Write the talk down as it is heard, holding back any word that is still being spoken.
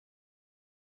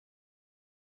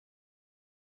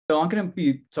So I'm going to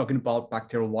be talking about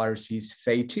bacterial viruses,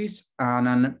 phages,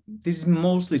 and this is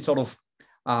mostly sort of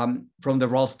from the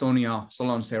Ralstonia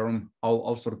solancearum,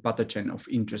 our sort of pathogen of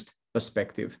interest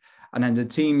perspective. And then the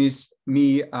team is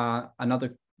me,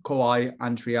 another co-I,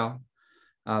 Andrea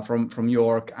from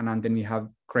York, and then we have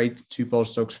great two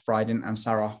postdocs, Bryden and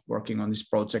Sarah, working on this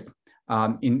project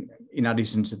in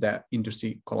addition to the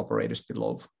industry collaborators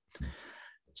below.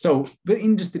 So we're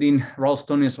interested in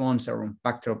Ralstonia solancearum,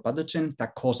 bacterial pathogen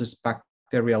that causes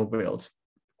bacterial wilt.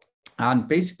 And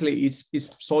basically it's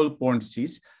soil-borne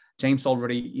disease. James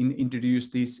already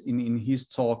introduced this in his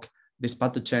talk, this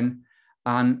pathogen.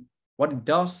 And what it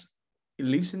does, it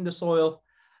lives in the soil.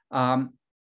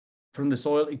 From the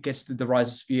soil, it gets to the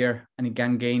rhizosphere and it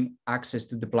can gain access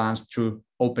to the plants through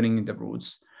opening in the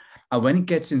roots. And when it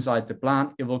gets inside the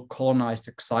plant, it will colonize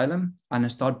the xylem and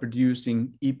start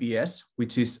producing EPS,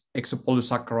 which is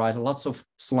exopolysaccharide, lots of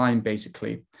slime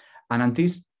basically. And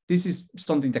this is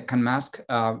something that can mask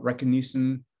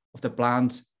recognition of the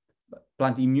plant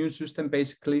immune system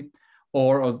basically,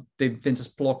 or they then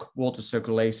just block water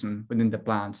circulation within the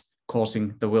plant,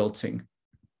 causing the wilting.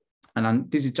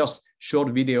 And this is just short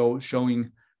video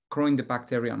showing growing the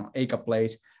bacteria on an agar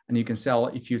plate, and you can tell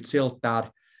if you tilt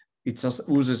that, it just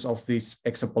oozes of these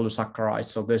exopolysaccharides,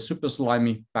 so they're super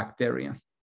slimy bacteria.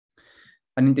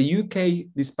 And in the UK,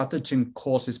 this pathogen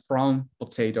causes brown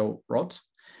potato rot.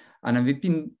 And we've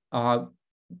been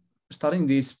studying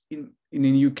this in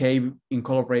the UK in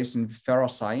collaboration with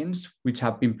Ferroscience, which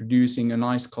have been producing a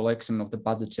nice collection of the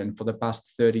pathogen for the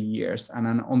past 30 years. And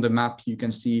then on the map, you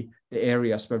can see the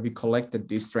areas where we collected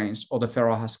these strains, or the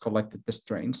Ferro has collected the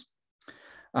strains.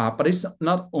 But it's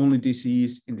not only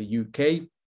disease in the UK,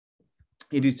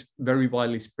 it is very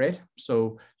widely spread.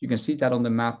 So you can see that on the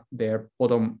map there,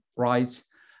 bottom right,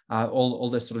 all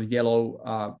the sort of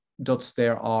yellow dots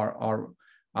there are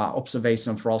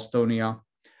observation of Ralstonia.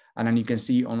 And then you can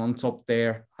see on top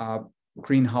there,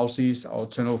 greenhouses or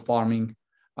tunnel farming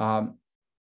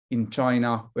in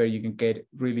China, where you can get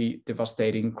really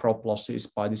devastating crop losses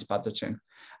by this pathogen.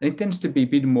 And it tends to be a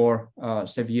bit more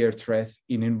severe threat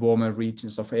in warmer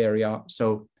regions of area,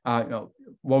 so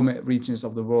warmer regions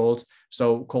of the world.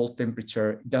 So cold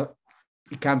temperature,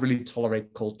 it can't really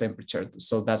tolerate cold temperature.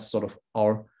 So that's sort of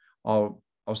our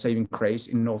saving grace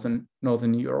in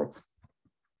northern Europe.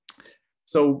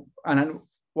 So, and then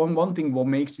one thing what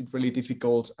makes it really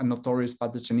difficult and notorious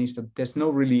pathogen is that there's no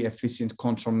really efficient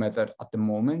control method at the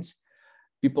moment.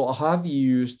 People have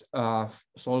used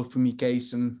soil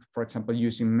fumigation, for example,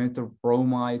 using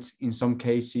methylbromide in some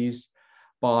cases,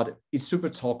 but it's super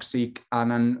toxic.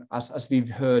 And then as we've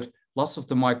heard, lots of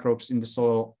the microbes in the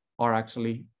soil are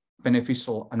actually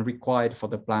beneficial and required for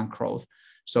the plant growth.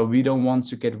 So we don't want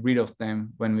to get rid of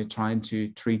them when we're trying to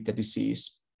treat the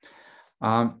disease.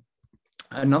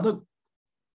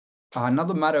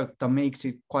 Another matter that makes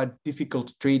it quite difficult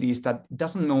to treat is that it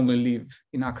doesn't normally live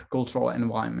in agricultural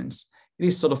environments. It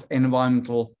is sort of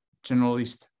environmental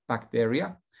generalist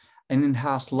bacteria, and it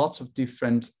has lots of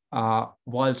different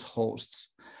wild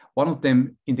hosts. One of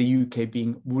them in the UK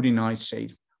being woody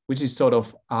nightshade, which is sort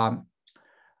of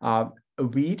a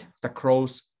weed that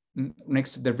grows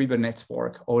next to the river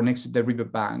network or next to the river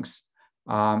banks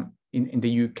in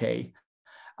the UK.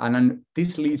 And then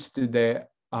this leads to the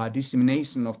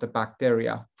dissemination of the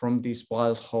bacteria from this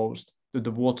wild host to the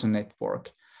water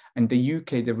network. In the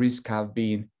UK, the risk have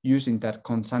been using that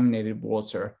contaminated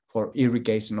water for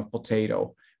irrigation of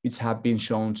potato, which have been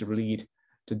shown to lead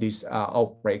to these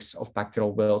outbreaks of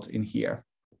bacterial wilt in here.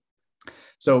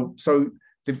 So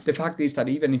the fact is that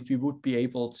even if we would be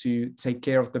able to take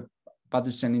care of the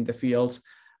pathogen in the fields,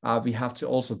 we have to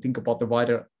also think about the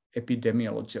wider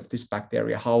epidemiology of this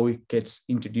bacteria, how it gets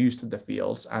introduced to the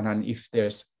fields, and then if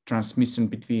there's transmission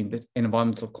between the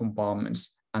environmental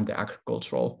compartments and the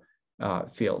agricultural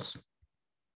fields.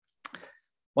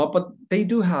 Well, but they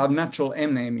do have natural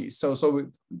enemies. So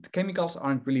the chemicals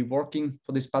aren't really working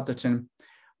for this pathogen,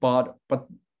 but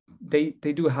they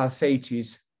do have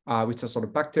phages, which are sort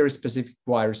of bacteria-specific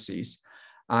viruses.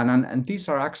 And these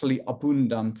are actually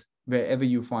abundant wherever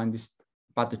you find this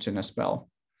pathogen as well.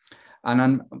 And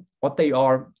then what they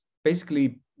are,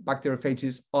 basically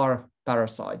bacteriophages are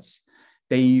parasites.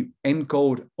 They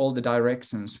encode all the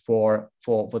directions for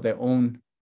their own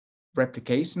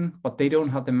replication, but they don't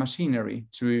have the machinery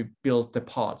to build the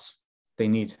parts they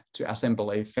need to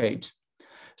assemble a phage.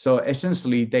 So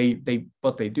essentially,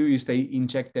 what they do is they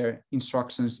inject their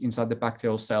instructions inside the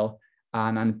bacterial cell,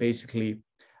 and basically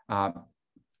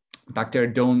bacteria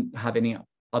don't have any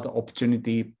other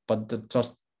opportunity but to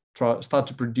just start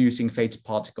to producing phage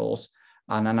particles.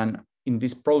 And in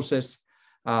this process,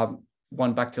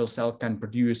 one bacterial cell can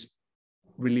produce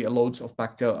really loads of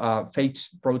bacterial phage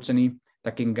progeny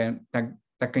that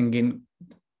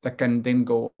can then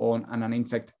go on and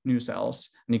infect new cells.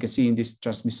 And you can see in this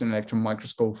transmission electron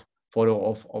microscope photo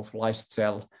of lysed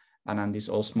cell, and then these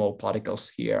all small particles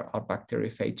here are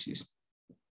bacteriophages.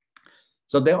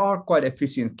 So there are quite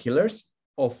efficient killers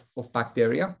of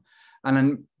bacteria. And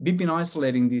then we've been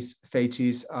isolating these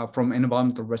phages from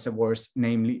environmental reservoirs,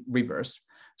 namely rivers.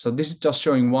 So this is just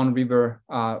showing one river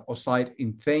or site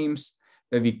in Thames,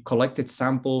 where we collected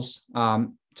samples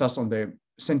just on the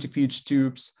centrifuge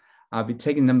tubes. We're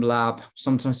taking them lab.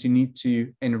 Sometimes you need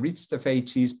to enrich the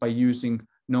phages by using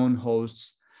known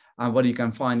hosts. And what you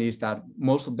can find is that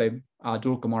most of the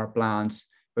dulcamara plants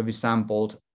where we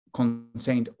sampled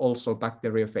contained also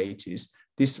bacteriophages.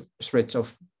 This stretch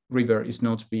of river is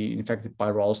known to be infected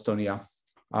by Ralstonia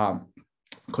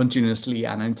continuously,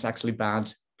 and it's actually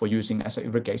banned for using as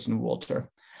irrigation water.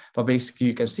 But basically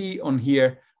you can see on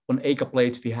here, on ACA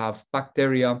plate, we have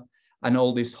bacteria, and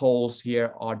all these holes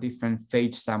here are different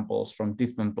phage samples from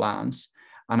different plants.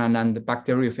 And then the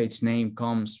bacteriophage name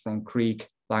comes from Greek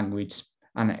language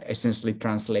and essentially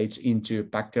translates into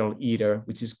bacterial eater,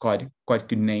 which is quite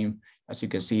good name. As you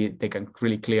can see, they can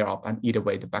really clear up and eat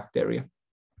away the bacteria.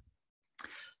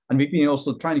 And we've been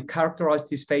also trying to characterize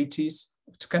these phages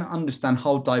to kind of understand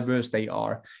how diverse they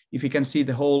are. If you can see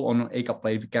the hole on an ACA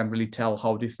plate, we can really tell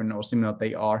how different or similar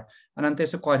they are. And then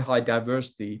there's a quite high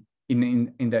diversity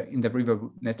in the river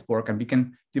network, and we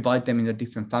can divide them into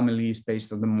different families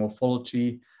based on the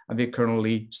morphology. And we're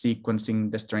currently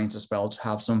sequencing the strains as well to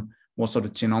have some more sort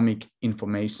of genomic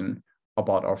information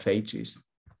about our phages.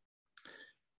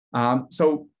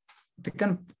 So the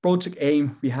kind of project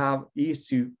aim we have is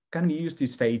to kind of use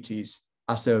these phages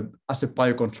as a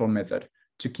biocontrol method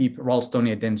to keep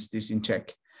Ralstonia densities in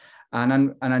check.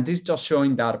 And this is just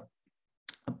showing that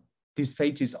these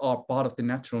phages are part of the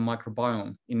natural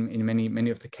microbiome in many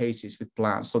of the cases with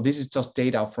plants. So this is just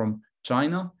data from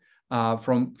China,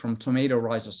 from tomato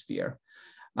rhizosphere.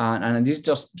 And this is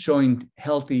just showing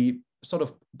healthy sort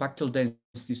of bacterial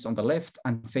densities on the left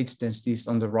and phage densities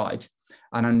on the right.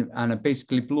 And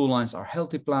basically blue lines are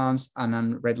healthy plants, and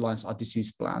then red lines are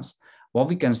diseased plants. What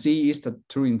we can see is that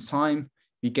during time,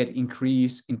 we get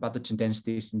increase in pathogen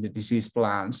densities in the diseased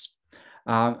plants.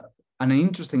 And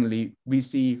interestingly, we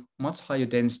see much higher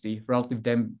density, relative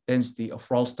density of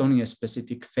Ralstonia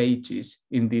specific phages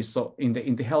in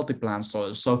the healthy plant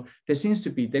soil. So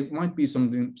there might be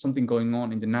something going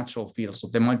on in the natural field. So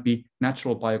there might be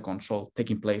natural biocontrol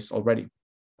taking place already.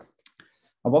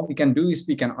 And what we can do is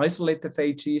we can isolate the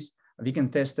phages. We can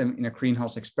test them in a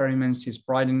greenhouse experiments. He's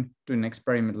Bryden doing an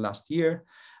experiment last year.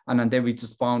 And then we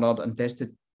just found out and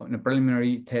tested in a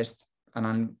preliminary test, and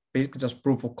then basically just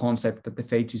proof of concept that the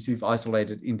phages we've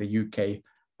isolated in the UK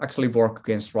actually work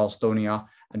against Ralstonia,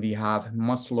 and we have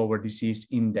much lower disease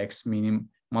index, meaning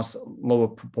much lower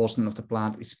proportion of the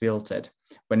plant is wilted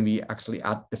when we actually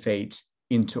add the phage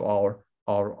into our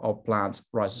plant's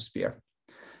rhizosphere.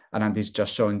 And then this is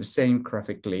just showing the same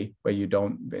graphically where you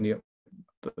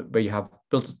have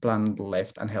wilted plant on the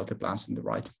left and healthy plants on the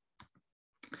right.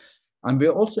 And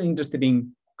we're also interested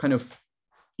in kind of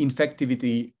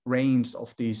infectivity range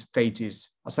of these phages.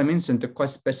 As I mentioned, they're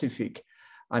quite specific.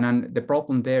 And then the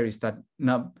problem there is that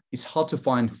now it's hard to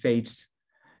find phages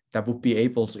that would be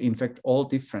able to infect all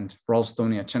different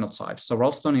Ralstonia genotypes. So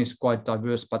Ralstonia is quite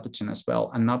diverse pathogen as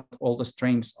well, and not all the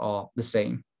strains are the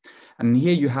same. And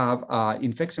here you have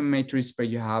infection matrix where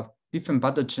you have different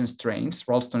pathogen strains,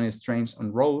 Ralstonia strains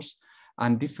on rows,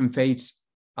 and different phage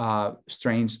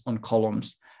strains on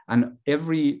columns. And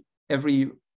every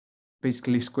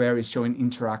basically square is showing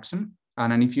interaction.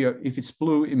 And then if it's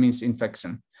blue, it means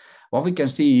infection. What we can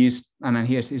see is, and then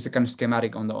here's a kind of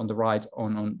schematic on the right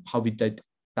on how we did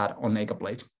that on ACA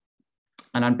plate.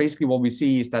 And then basically what we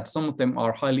see is that some of them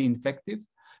are highly infective,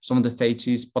 some of the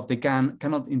phages, but they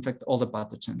cannot infect all the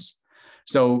pathogens.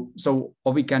 So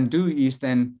what we can do is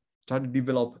then try to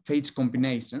develop phage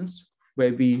combinations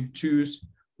where we choose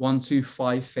 1 to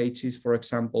 5 phages, for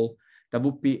example, that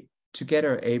would be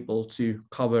together able to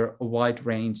cover a wide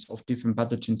range of different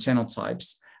pathogen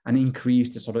genotypes and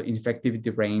increase the sort of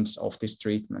infectivity range of this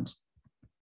treatment.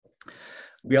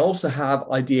 We also have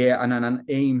idea and an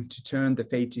aim to turn the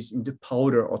phages into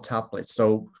powder or tablets.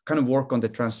 So kind of work on the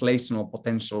translational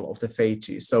potential of the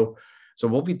phages. So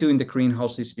what we do in the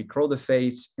greenhouse is we grow the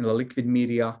phage in a liquid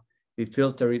media, we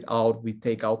filter it out, we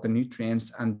take out the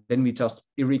nutrients, and then we just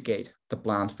irrigate the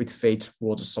plant with phage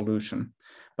water solution.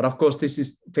 But of course,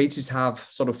 phages have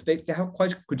they have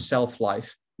quite good shelf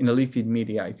life in a liquid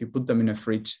media if you put them in a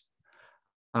fridge.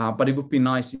 But it would be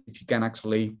nice if you can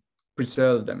actually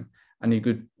preserve them. and you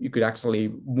could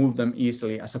actually move them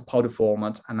easily as a powder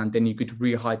format, and then you could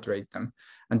rehydrate them.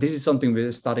 And this is something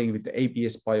we're studying with the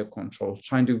ABS biocontrol,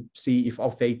 trying to see if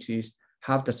our phages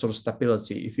have that sort of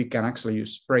stability, if we can actually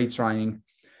use spray drying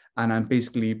and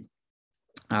basically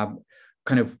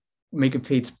kind of make a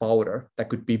phage powder that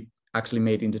could be actually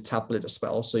made into tablet as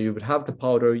well. So you would have the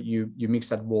powder, you mix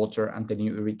that water, and then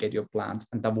you irrigate your plant,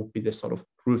 and that would be the sort of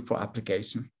route for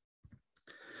application.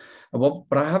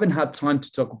 But I haven't had time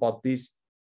to talk about this,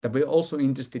 that we're also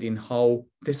interested in how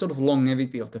the sort of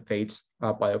longevity of the phage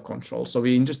biocontrol. So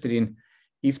we're interested in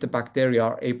if the bacteria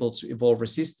are able to evolve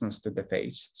resistance to the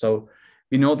phage. So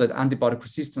we know that antibiotic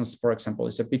resistance, for example,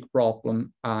 is a big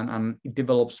problem, and it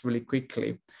develops really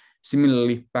quickly.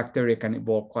 Similarly, bacteria can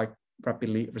evolve quite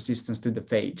rapidly resistance to the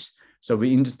phage. So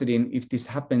we're interested in if this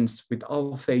happens with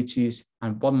our phages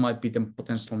and what might be the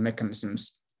potential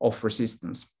mechanisms of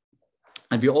resistance.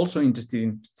 And we're also interested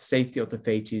in the safety of the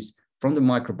phages from the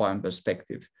microbiome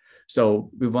perspective.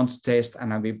 So we want to test,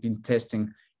 and we've been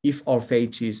testing if our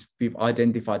phages we've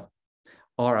identified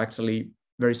are actually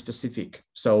very specific.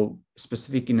 So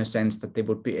specific in a sense that they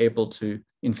would be able to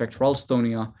infect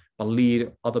Ralstonia, but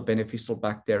lead other beneficial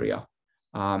bacteria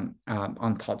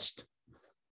untouched.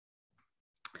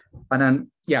 And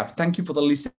then, yeah, thank you for the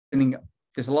listening.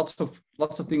 There's lots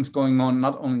of things going on,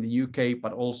 not only in the UK,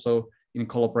 but also with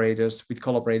collaborators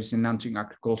in Nanjing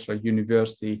Agricultural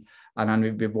University, and then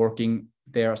we've been working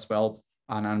there as well,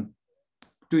 and I'm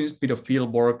doing a bit of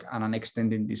field work and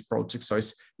extending this project. So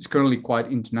it's currently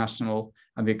quite international,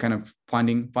 and we're kind of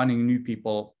finding new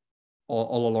people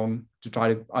all along to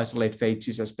try to isolate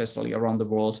phages, especially around the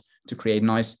world, to create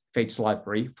nice phage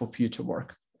library for future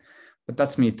work. But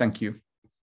that's me. Thank you.